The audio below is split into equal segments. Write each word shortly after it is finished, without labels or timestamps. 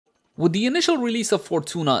With the initial release of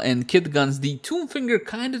Fortuna and Kitguns, the Tombfinger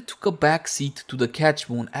kinda took a backseat to the Catch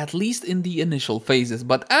Moon, at least in the initial phases,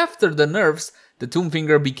 but after the nerfs, the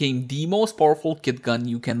Tombfinger became the most powerful Kitgun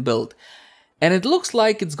you can build. And it looks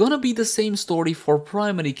like it's gonna be the same story for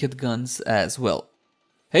Primary Kitguns as well.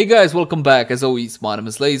 Hey guys, welcome back. As always, my name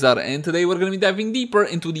is Leyzar, and today we're going to be diving deeper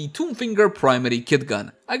into the Tombfinger Primary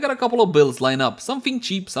Kitgun. I got a couple of builds lined up, something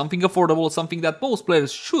cheap, something affordable, something that most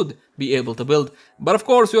players should be able to build, but of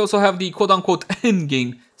course we also have the quote-unquote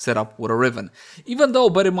endgame setup with a Riven. Even though,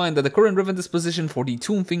 bear in mind that the current Riven disposition for the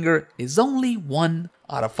Tombfinger is only 1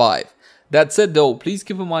 out of 5. That said though, please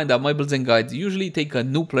keep in mind that my builds and guides usually take a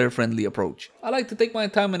new player friendly approach. I like to take my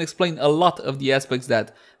time and explain a lot of the aspects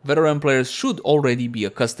that veteran players should already be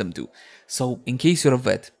accustomed to. So in case you're a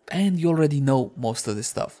vet and you already know most of this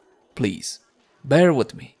stuff, please bear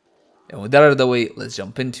with me. And with that out of the way, let's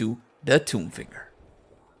jump into the Tombfinger.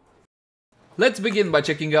 Let's begin by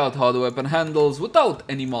checking out how the weapon handles without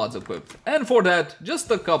any mods equipped. And for that, just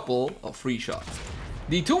a couple of free shots.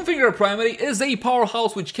 The Tombfinger Primary is a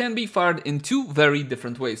powerhouse which can be fired in two very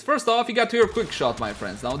different ways. First off, you got your quick shot, my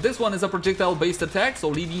friends. Now this one is a projectile based attack, so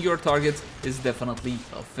leading your targets is definitely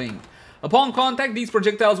a thing. Upon contact, these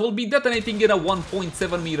projectiles will be detonating in a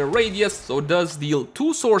 1.7 meter radius, so it does deal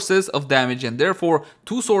 2 sources of damage and therefore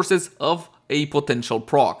 2 sources of a potential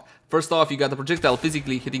proc. First off, you got the projectile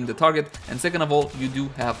physically hitting the target, and second of all, you do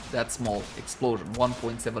have that small explosion,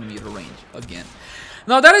 1.7 meter range again.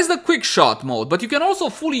 Now that is the quick shot mode, but you can also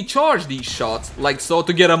fully charge these shots like so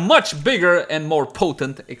to get a much bigger and more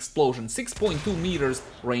potent explosion. 6.2 meters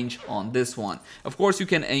range on this one. Of course you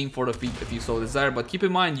can aim for the feet if you so desire, but keep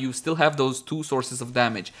in mind you still have those 2 sources of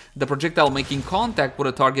damage. The projectile making contact with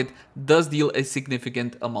a target does deal a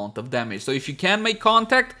significant amount of damage. So if you can make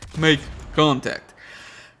contact, make contact.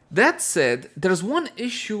 That said, there's one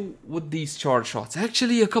issue with these charge shots.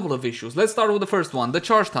 Actually, a couple of issues. Let's start with the first one, the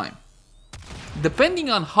charge time. Depending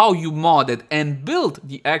on how you mod it and build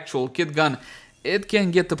the actual kit gun, it can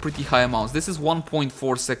get to pretty high amounts. This is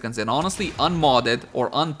 1.4 seconds, and honestly, unmodded or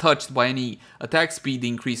untouched by any attack speed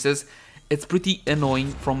increases, it's pretty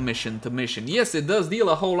annoying from mission to mission. Yes, it does deal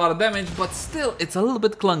a whole lot of damage, but still, it's a little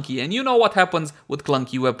bit clunky, and you know what happens with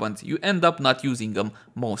clunky weapons. You end up not using them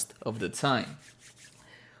most of the time.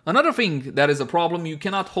 Another thing that is a problem, you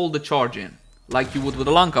cannot hold the charge in. Like you would with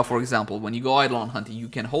a Lanka, for example. When you go Eidolon hunting, you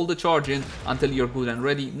can hold the charge in until you're good and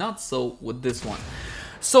ready. Not so with this one.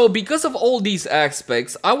 So because of all these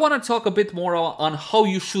aspects, I want to talk a bit more on how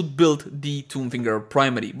you should build the Tombfinger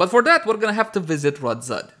Primary. But for that, we're going to have to visit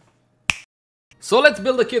Radzud. So let's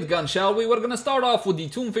build a kit gun, shall we? We're going to start off with the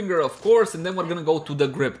Tombfinger, of course, and then we're going to go to the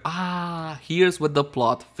grip. Here's where the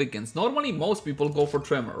plot thickens. Normally, most people go for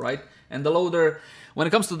Tremor, right? And the loader, when it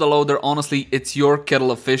comes to the loader, honestly, it's your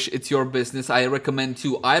kettle of fish, it's your business. I recommend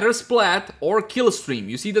to either Splat or Killstream.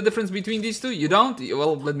 You see the difference between these two? You don't?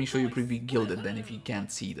 Well, let me show you preview gilded then if you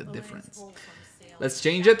can't see the difference. Let's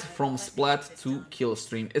change it from Splat to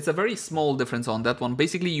Killstream. It's a very small difference on that one.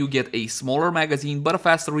 Basically, you get a smaller magazine but a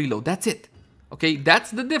faster reload. That's it. Okay,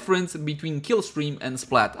 that's the difference between Killstream and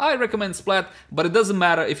Splat. I recommend Splat, but it doesn't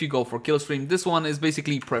matter if you go for Killstream. This one is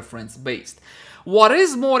basically preference based. What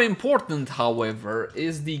is more important, however,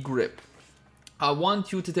 is the grip. I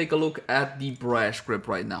want you to take a look at the Brash grip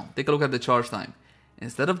right now. Take a look at the charge time.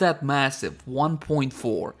 Instead of that massive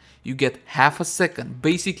 1.4, you get half a second.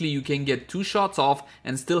 Basically, you can get 2 shots off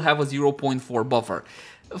and still have a 0.4 buffer.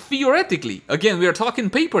 Theoretically, again, we are talking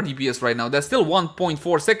paper DPS right now. That's still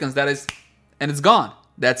 1.4 seconds. That is, and it's gone.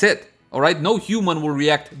 That's it. Alright, no human will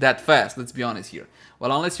react that fast. Let's be honest here.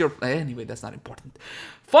 Well, unless you're... Anyway, that's not important.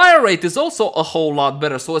 Fire rate is also a whole lot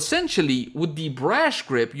better. So essentially, with the Brash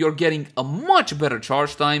grip, you're getting a much better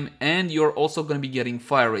charge time and you're also going to be getting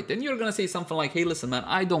fire rate. And you're going to say something like, hey, listen, man,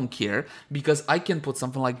 I don't care because I can put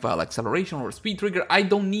something like Vial Acceleration or Speed Trigger. I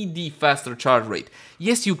don't need the faster charge rate.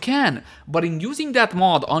 Yes, you can, but in using that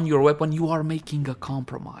mod on your weapon, you are making a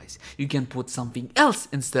compromise. You can put something else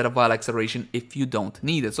instead of Vial Acceleration if you don't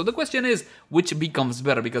need it. So the question is, which becomes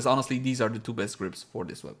better? Because honestly, these are the 2 best grips for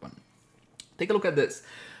this weapon. Take a look at this.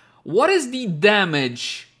 What is the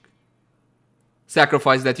damage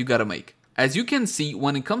sacrifice that you gotta make? As you can see,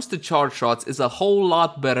 when it comes to charge shots, it's a whole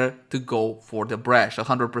lot better to go for the Brash,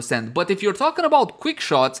 100%. But if you're talking about quick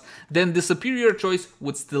shots, then the superior choice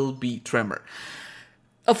would still be Tremor.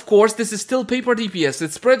 Of course, this is still paper DPS,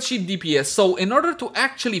 it's spreadsheet DPS, so in order to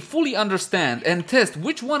actually fully understand and test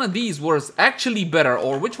which one of these was actually better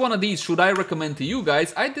or which one of these should I recommend to you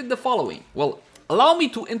guys, I did the following. Well, allow me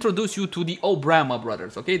to introduce you to the Obrama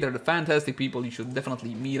brothers, okay? They're the fantastic people, you should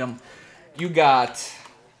definitely meet them. You got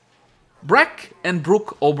Breck and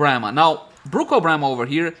Brooke Obrama. Now, Brooke Obrama over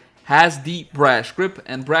here has the Brash grip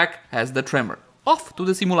and Brack has the Tremor. Off to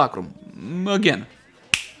the Simulacrum. Again.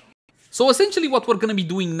 So essentially what we're gonna be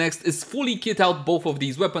doing next is fully kit out both of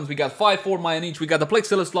these weapons. We got 5 4 in each, we got the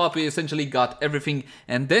Plexilla slot, we essentially got everything,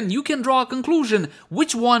 and then you can draw a conclusion.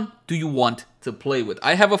 Which one do you want to play with?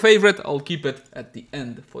 I have a favorite, I'll keep it at the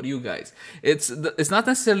end for you guys. It's not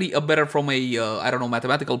necessarily a better from a, I don't know,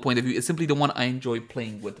 mathematical point of view, it's simply the one I enjoy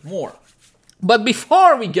playing with more. But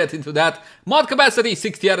before we get into that, mod capacity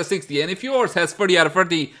 60 out of 60, and if yours has 30 out of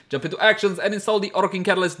 30, jump into actions and install the Auto King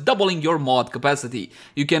Catalyst, doubling your mod capacity.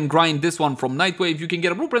 You can grind this one from Nightwave, you can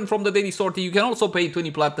get a blueprint from the Daily Sortie, you can also pay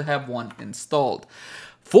 20 plat to have one installed.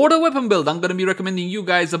 For the weapon build, I'm gonna be recommending you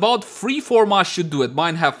guys about 3-4 mods should do it.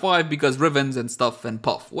 Mine have 5 because Rivens and stuff and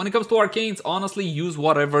Puff. When it comes to Arcanes, honestly, use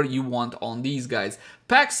whatever you want on these guys.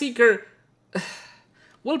 Pack Seeker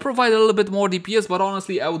will provide a little bit more DPS, but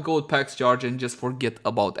honestly, I would go with Pax Charge and just forget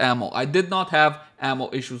about ammo. I did not have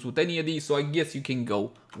ammo issues with any of these, so I guess you can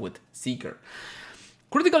go with Seeker.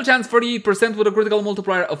 Critical chance 38% with a critical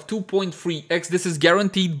multiplier of 2.3x. This is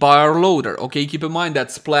guaranteed by our loader. Okay, keep in mind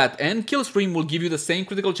that Splat and Killstream will give you the same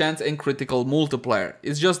critical chance and critical multiplier.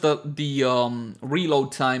 It's just the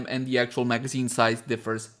reload time and the actual magazine size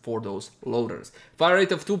differs for those loaders. Fire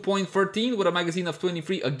rate of 2.13 with a magazine of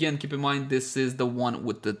 23. Again, keep in mind this is the one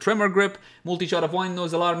with the Tremor grip. Multi-shot of 1,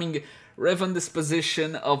 noise alarming. Rev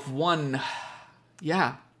disposition of 1.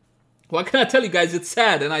 Yeah. What can I tell you guys, it's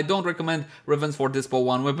sad, and I don't recommend Revens for Dispo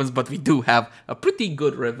 1 weapons, but we do have a pretty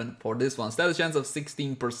good Reven for this one. Status chance of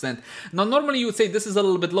 16%. Now, normally you would say this is a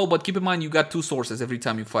little bit low, but keep in mind you got 2 sources every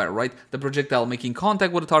time you fire, right? The projectile making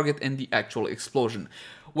contact with the target and the actual explosion.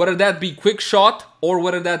 Whether that be quick shot or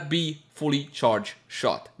whether that be fully charged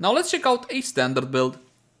shot. Now, let's check out a standard build.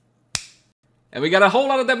 And we got a whole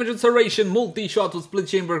lot of damage acceleration, multi-shot with split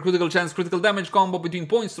chamber, critical chance, critical damage combo between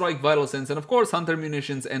point strike, vital sense, and of course hunter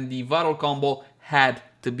munitions, and the vital combo had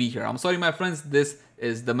to be here. I'm sorry my friends, this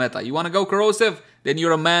is the meta. You want to go corrosive? Then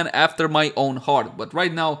you're a man after my own heart. But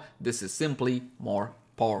right now, this is simply more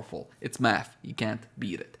powerful. It's math, you can't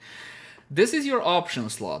beat it. This is your option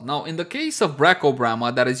slot. Now, in the case of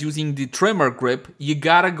Brackobrama that is using the Tremor grip, you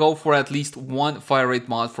gotta go for at least 1 fire rate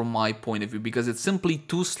mod from my point of view because it's simply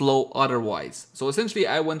too slow otherwise. So essentially,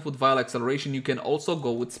 I went with Vile Acceleration. You can also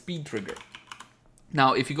go with Speed Trigger.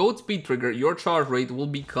 Now, if you go with Speed Trigger, your charge rate will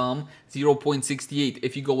become 0.68.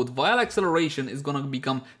 If you go with Vile Acceleration, it's gonna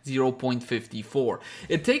become 0.54.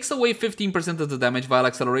 It takes away 15% of the damage, Vile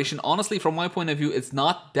Acceleration. Honestly, from my point of view, it's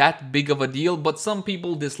not that big of a deal, but some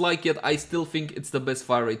people dislike it. I still think it's the best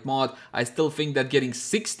fire rate mod. I still think that getting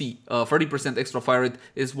 30% extra fire rate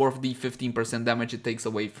is worth the 15% damage it takes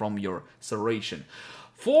away from your Serration.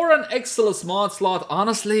 For an Excellus mod slot,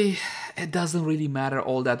 honestly, it doesn't really matter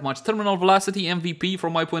all that much. Terminal velocity MVP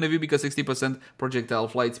from my point of view because 60% projectile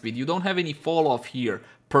flight speed. You don't have any fall off here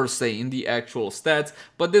per se in the actual stats,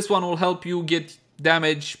 but this one will help you get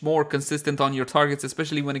damage more consistent on your targets,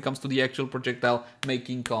 especially when it comes to the actual projectile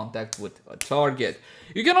making contact with a target.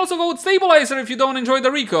 You can also go with Stabilizer if you don't enjoy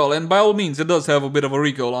the recoil, and by all means, it does have a bit of a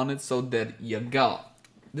recoil on it, so there you go.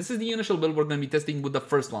 This is the initial build we're going to be testing with the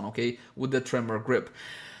first one, okay? With the Tremor grip.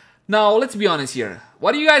 Now, let's be honest here.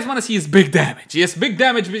 What do you guys want to see is big damage. Yes, big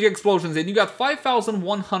damage, big explosions. And you got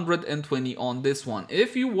 5,120 on this one.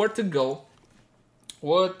 If you were to go...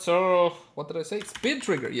 What did I say? Speed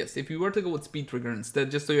Trigger. Yes, if you were to go with Speed Trigger instead,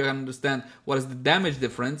 just so you can understand what is the damage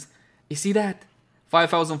difference. You see that?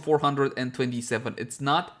 5,427. It's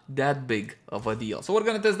not that big of a deal. So we're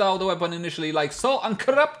gonna test out the weapon initially like so.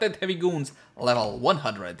 Uncorrupted Heavy Goons, level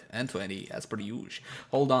 120 as per usual.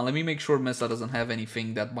 Hold on, let me make sure Mesa doesn't have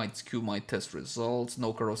anything that might skew my test results.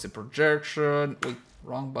 No corrosive projection. Wait,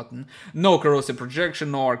 wrong button. No corrosive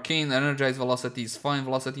projection, no arcane. Energized velocity is fine.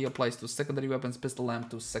 Velocity applies to secondary weapons. Pistol lamp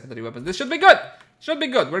to secondary weapons. This should be good. Should be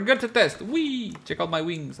good. We're good to test. Whee! Check out my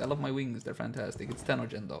wings. I love my wings. They're fantastic. It's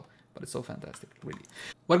Tenogen though. But it's so fantastic, really.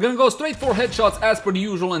 We're gonna go straight for headshots as per the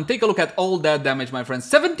usual and take a look at all that damage, my friends.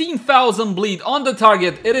 17,000 bleed on the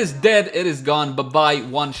target. It is dead, it is gone. Bye-bye,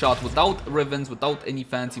 one shot without Rivens, without any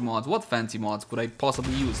fancy mods. What fancy mods could I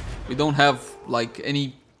possibly use? We don't have, like,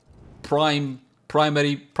 any primary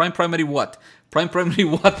what? Primary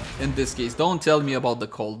what in this case? Don't tell me about the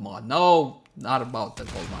cold mod. No, not about the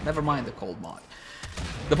cold mod. Never mind the cold mod.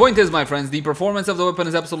 The point is, my friends, the performance of the weapon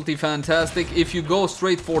is absolutely fantastic. If you go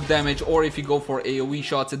straight for damage or if you go for AoE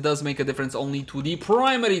shots, it does make a difference only to the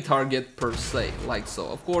primary target per se, like so.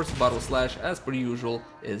 Of course, Battle Slash, as per usual,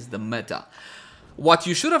 is the meta. What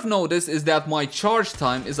you should have noticed is that my charge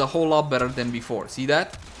time is a whole lot better than before. See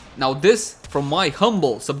that? Now this, from my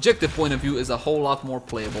humble, subjective point of view, is a whole lot more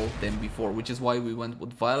playable than before, which is why we went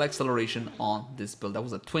with Vile Acceleration on this build. That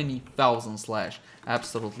was a 20,000 slash.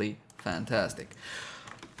 Absolutely fantastic.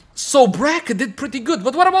 So Brack did pretty good,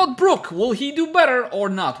 but what about Brook? Will he do better or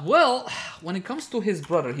not? Well, when it comes to his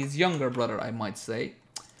brother, his younger brother, I might say,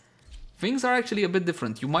 things are actually a bit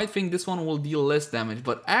different. You might think this one will deal less damage,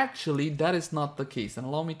 but actually that is not the case. And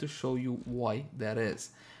allow me to show you why that is.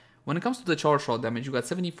 When it comes to the charge shot damage, you got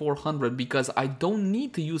 7400 because I don't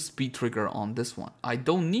need to use speed trigger on this one. I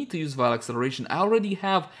don't need to use Vile Acceleration. I already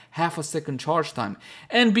have half a second charge time.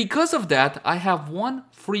 And because of that, I have one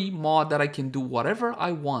free mod that I can do whatever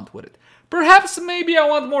I want with it. Perhaps maybe I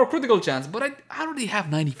want more critical chance, but I already have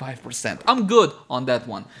 95%. I'm good on that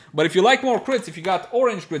one. But if you like more crits, if you got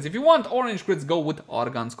orange crits, if you want orange crits, go with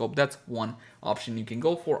Argon Scope. That's one option you can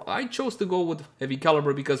go for. I chose to go with Heavy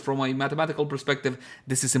Caliber because from a mathematical perspective,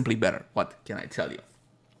 this is simply better. What can I tell you?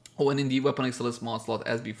 Oh, and in the Weapon Excellence mod slot,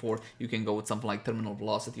 as before, you can go with something like Terminal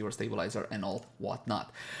Velocity or Stabilizer and all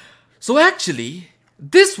whatnot. So actually,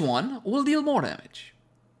 this one will deal more damage.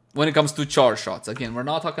 When it comes to charge shots, again, we're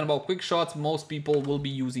not talking about quick shots. Most people will be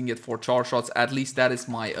using it for charge shots. At least that is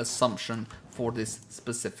my assumption for this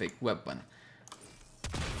specific weapon.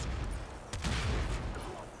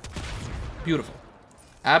 Beautiful.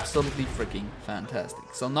 Absolutely freaking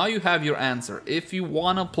fantastic. So now you have your answer. If you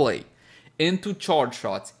want to play into charge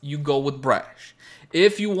shots, you go with Brash.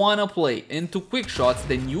 If you want to play into quick shots,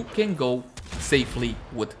 then you can go safely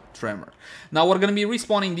with Tremor. Now we're going to be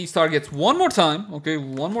respawning these targets one more time. Okay,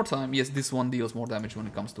 one more time. Yes, this one deals more damage when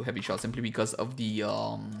it comes to heavy shots simply because of the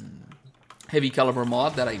heavy caliber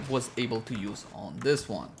mod that I was able to use on this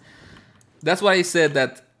one. That's why I said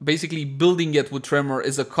that basically building it with Tremor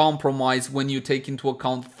is a compromise when you take into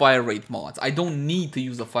account fire rate mods. I don't need to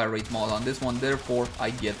use a fire rate mod on this one, therefore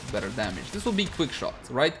I get better damage. This will be quick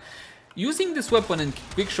shots, right? Using this weapon in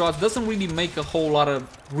quick shots doesn't really make a whole lot of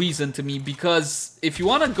reason to me because if you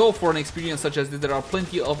want to go for an experience such as this, there are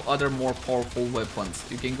plenty of other more powerful weapons.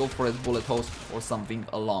 You can go for a bullet host or something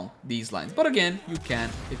along these lines. But again, you can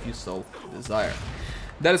if you so desire.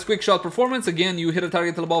 That is quick shot performance. Again, you hit a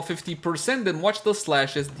target till about 50%, then watch the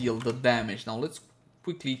slashes deal the damage. Now let's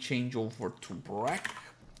quickly change over to Brack.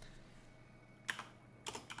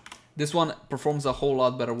 This one performs a whole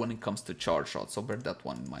lot better when it comes to charge shots, so bear that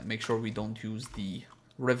one in mind. Make sure we don't use the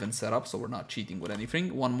Riven setup, so we're not cheating with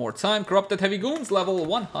anything. One more time, Corrupted Heavy Goons, level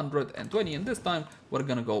 120, and this time we're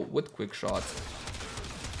gonna go with quick shots.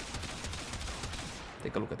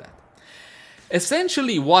 Take a look at that.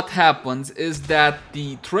 Essentially what happens is that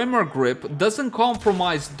the Tremor grip doesn't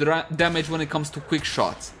compromise damage when it comes to quick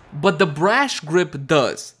shots, but the Brash grip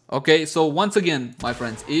does. Okay, so once again, my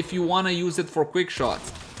friends, if you want to use it for quick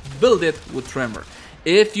shots, build it with Tremor.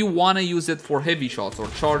 If you want to use it for heavy shots or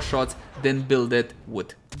charge shots, then build it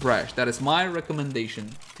with Brash. That is my recommendation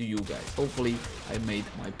to you guys. Hopefully, I made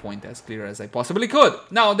my point as clear as I possibly could.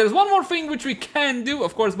 Now, there's one more thing which we can do.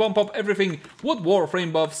 Of course, bump up everything with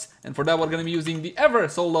Warframe buffs. And for that, we're going to be using the ever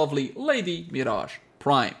so lovely Lady Mirage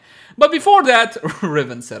Prime. But before that,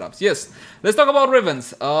 Riven setups. Yes, let's talk about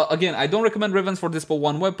Rivens. Again, I don't recommend Rivens for Dispo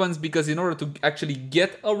 1 weapons because in order to actually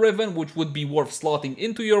get a Riven, which would be worth slotting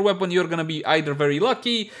into your weapon, you're going to be either very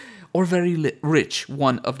lucky or very rich,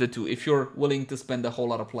 one of the two, if you're willing to spend a whole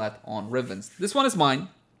lot of plat on Rivens. This one is mine.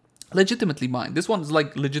 Legitimately mine. This one is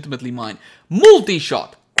like legitimately mine.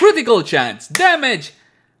 Multi-shot, critical chance, damage,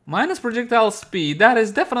 minus projectile speed. That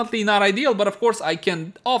is definitely not ideal, but of course I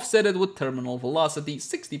can offset it with terminal velocity,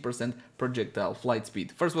 60% projectile flight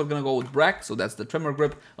speed. First we're gonna go with Brack, so that's the Tremor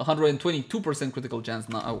grip, 122% critical chance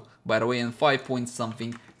now, by the way, and 5 point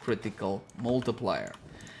something critical multiplier.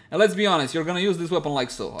 And let's be honest, you're gonna use this weapon like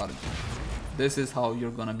so, aren't you? This is how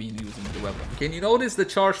you're gonna be using the weapon. Can you notice the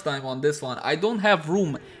charge time on this one? I don't have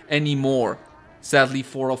room anymore, sadly,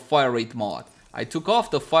 for a fire rate mod. I took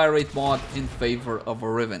off the fire rate mod in favor of a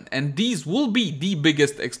Riven. And these will be the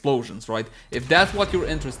biggest explosions, right? If that's what you're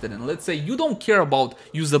interested in. Let's say you don't care about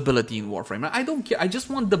usability in Warframe. I don't care. I just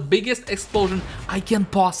want the biggest explosion I can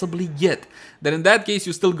possibly get. Then in that case,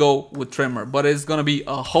 you still go with Tremor. But it's gonna be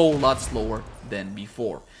a whole lot slower than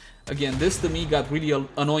before. Again, this to me got really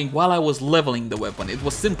annoying while I was leveling the weapon. It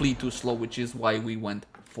was simply too slow, which is why we went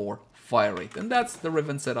for fire rate. And that's the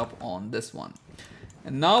Riven setup on this one.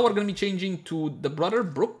 And now we're going to be changing to the brother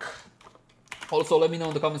Brook. Also, let me know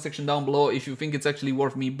in the comment section down below if you think it's actually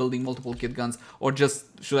worth me building multiple kit guns, or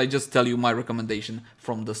should I just tell you my recommendation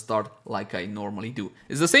from the start like I normally do.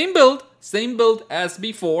 It's the same build as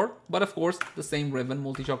before, but of course the same Riven,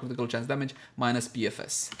 multi-shock critical chance damage, minus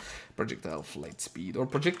PFS, projectile flight speed, or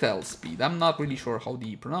projectile speed. I'm not really sure how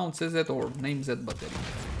he pronounces it or names it, but there you go.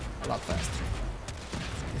 A lot faster.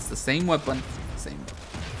 It's the same weapon, same build.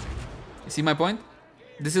 You see my point?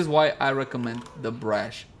 This is why I recommend the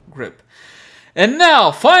Brash grip. And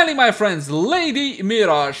now, finally, my friends, Lady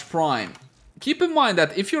Mirage Prime. Keep in mind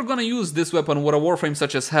that if you're gonna use this weapon with a Warframe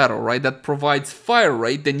such as Harrow, right, that provides fire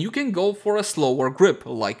rate, then you can go for a slower grip,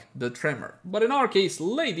 like the Tremor. But in our case,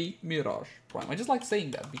 Lady Mirage Prime. I just like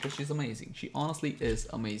saying that because she's amazing. She honestly is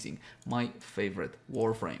amazing. My favorite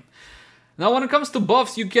Warframe. Now, when it comes to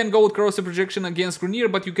buffs, you can go with Corrosive Projection against Grenier,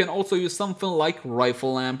 but you can also use something like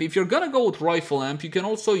Rifle Lamp. If you're gonna go with Rifle Lamp, you can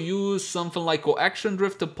also use something like Coaction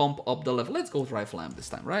Drift to pump up the level. Let's go with Rifle Lamp this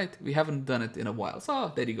time, right? We haven't done it in a while,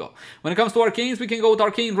 so there you go. When it comes to Arcanes, we can go with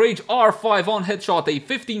Arcane Rage R5 on Headshot, a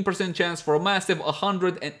 15% chance for a massive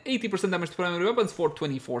 180% damage to primary weapons for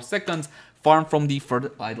 24 seconds. Farm from the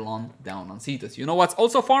Third Eidolon down on Cetus. You know what's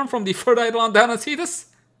also farm from the Third Eidolon down on Cetus?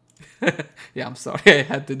 Yeah, I'm sorry, I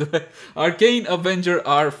had to do it. Arcane Avenger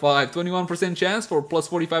R5, 21% chance for plus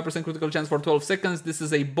 45% critical chance for 12 seconds. This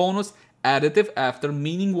is a bonus additive after,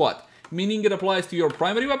 meaning what? Meaning it applies to your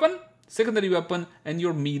primary weapon, secondary weapon, and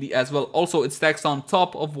your melee as well. Also, it stacks on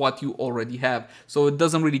top of what you already have, so it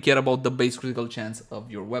doesn't really care about the base critical chance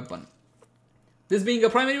of your weapon. This being a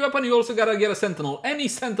primary weapon, you also gotta get a Sentinel. Any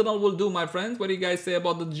Sentinel will do, my friends. What do you guys say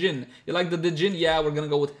about the Djinn? You like the Djinn? Yeah, we're gonna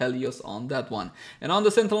go with Helios on that one. And on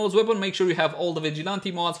the Sentinel's weapon, make sure you have all the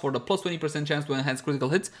Vigilante mods for the plus 20% chance to enhance critical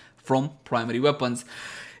hits from primary weapons.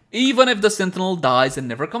 Even if the Sentinel dies and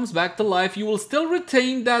never comes back to life, you will still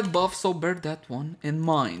retain that buff, so bear that one in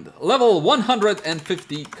mind. Level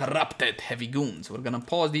 150 Corrupted Heavy Goons. We're gonna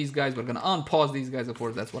pause these guys, we're gonna unpause these guys, of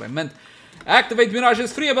course, that's what I meant. Activate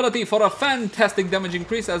Mirage's free ability for a fantastic damage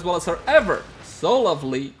increase, as well as her ever so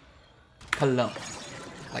lovely cologne.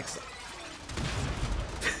 Like so.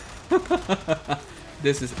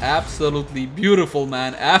 This is absolutely beautiful,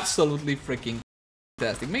 man. Absolutely freaking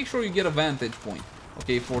fantastic. Make sure you get a vantage point,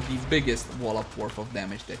 okay, for the biggest wallop worth of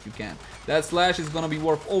damage that you can. That slash is gonna be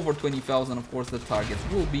worth over 20,000. Of course, the targets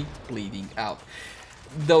will be bleeding out.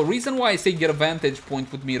 The reason why I say get a vantage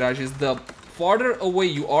point with Mirage is the farther away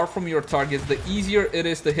you are from your targets, the easier it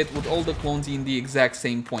is to hit with all the clones in the exact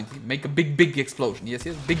same point. Make a big explosion. Yes,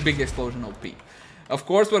 big explosion OP. Of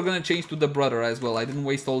course, we're gonna change to the brother as well. I didn't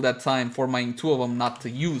waste all that time formatting two of them not to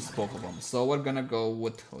use both of them. So we're gonna go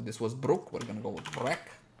with, oh, this was Brook, we're gonna go with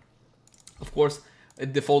Brack. Of course,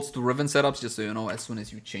 it defaults to Riven setups, just so you know, as soon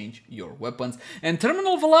as you change your weapons. And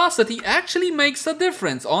terminal velocity actually makes a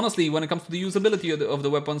difference, honestly, when it comes to the usability of the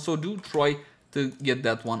weapon, so do try to get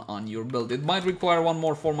that one on your build. It might require one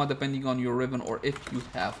more format depending on your Riven, or if you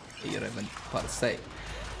have a Riven per se.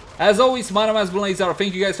 As always, my name has been Leyzar.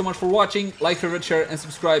 Thank you guys so much for watching. Like, favorite, share, and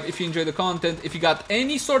subscribe if you enjoy the content. If you got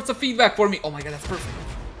any sorts of feedback for me, oh my god, that's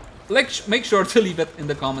perfect. Make sure to leave it in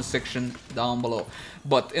the comment section down below.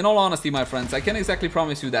 But in all honesty, my friends, I can't exactly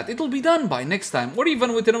promise you that it'll be done by next time, or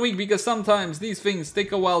even within a week, because sometimes these things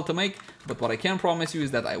take a while to make. But what I can promise you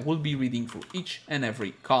is that I will be reading through each and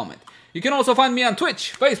every comment. You can also find me on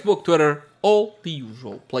Twitch, Facebook, Twitter, all the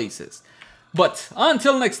usual places. But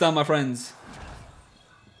until next time, my friends,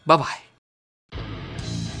 bye-bye.